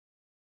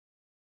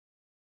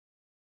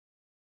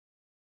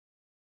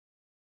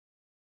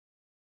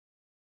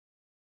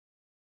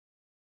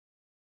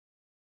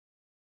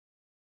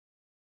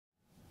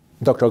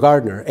Dr.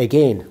 Gardner,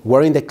 again,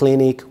 we're in the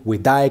clinic, we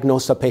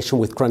diagnose a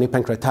patient with chronic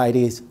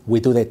pancreatitis, we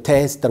do the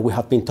test that we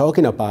have been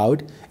talking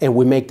about, and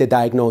we make the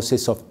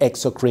diagnosis of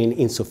exocrine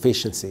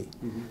insufficiency.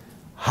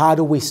 How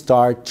do we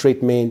start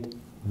treatment?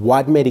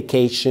 What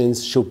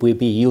medications should we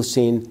be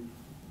using?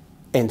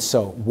 And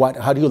so,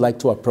 how do you like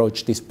to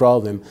approach this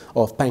problem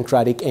of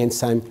pancreatic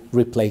enzyme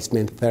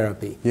replacement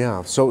therapy?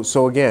 Yeah,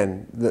 so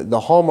again, the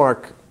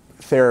hallmark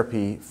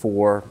therapy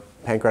for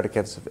pancreatic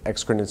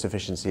exocrine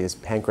insufficiency is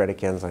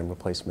pancreatic enzyme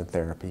replacement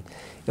therapy.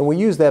 And we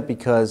use that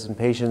because in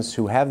patients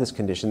who have this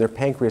condition, their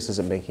pancreas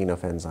isn't making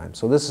enough enzymes.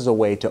 So this is a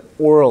way to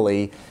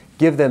orally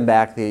give them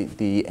back the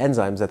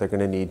enzymes that they're going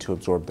to need to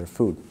absorb their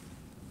food.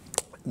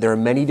 There are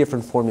many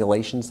different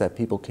formulations that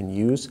people can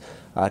use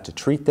to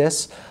treat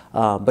this,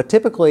 but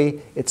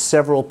typically it's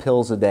several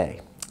pills a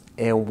day.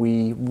 And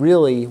we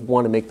really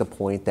want to make the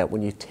point that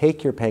when you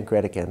take your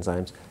pancreatic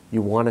enzymes,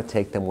 you want to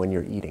take them when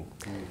you're eating.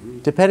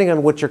 Depending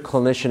on what your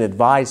clinician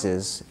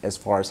advises as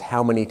far as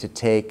how many to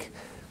take,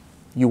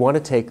 you want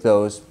to take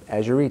those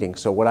as you're eating.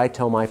 So what I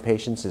tell my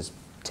patients is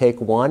take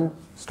one,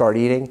 start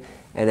eating,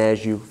 and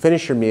as you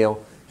finish your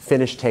meal,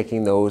 finish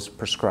taking those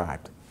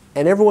prescribed.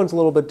 And everyone's a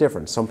little bit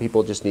different. Some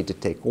people just need to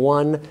take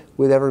one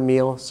with every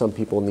meal. Some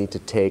people need to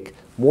take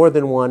more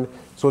than one.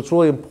 So it's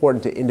really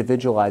important to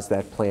individualize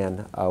that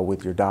plan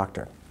with your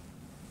doctor.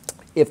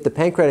 If the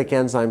pancreatic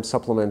enzyme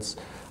supplements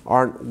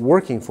aren't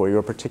working for you,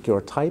 a particular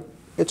type,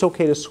 it's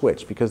okay to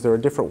switch because there are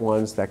different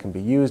ones that can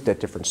be used at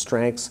different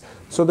strengths.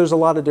 So there's a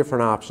lot of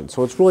different options.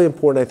 So it's really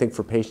important, I think,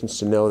 for patients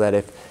to know that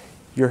if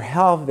you're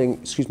having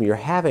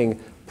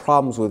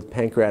problems with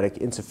pancreatic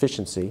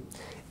insufficiency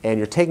and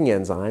you're taking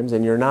enzymes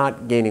and you're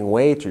not gaining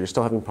weight or you're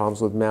still having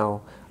problems with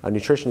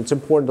malnutrition, it's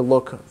important to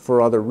look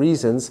for other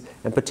reasons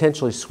and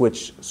potentially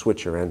switch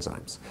your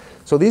enzymes.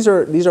 So these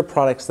are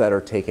products that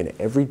are taken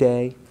every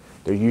day.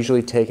 They're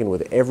usually taken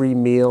with every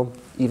meal,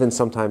 even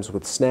sometimes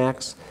with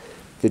snacks.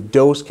 The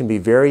dose can be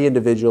very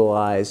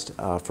individualized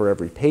for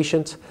every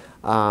patient,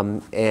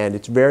 and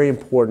it's very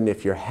important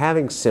if you're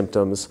having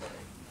symptoms,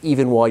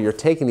 even while you're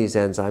taking these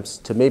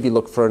enzymes, to maybe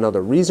look for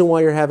another reason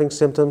why you're having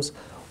symptoms,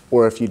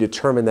 or if you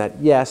determine that,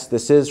 yes,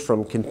 this is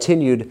from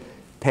continued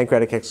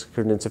pancreatic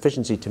exocrine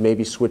insufficiency, to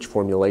maybe switch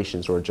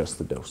formulations or adjust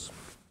the dose.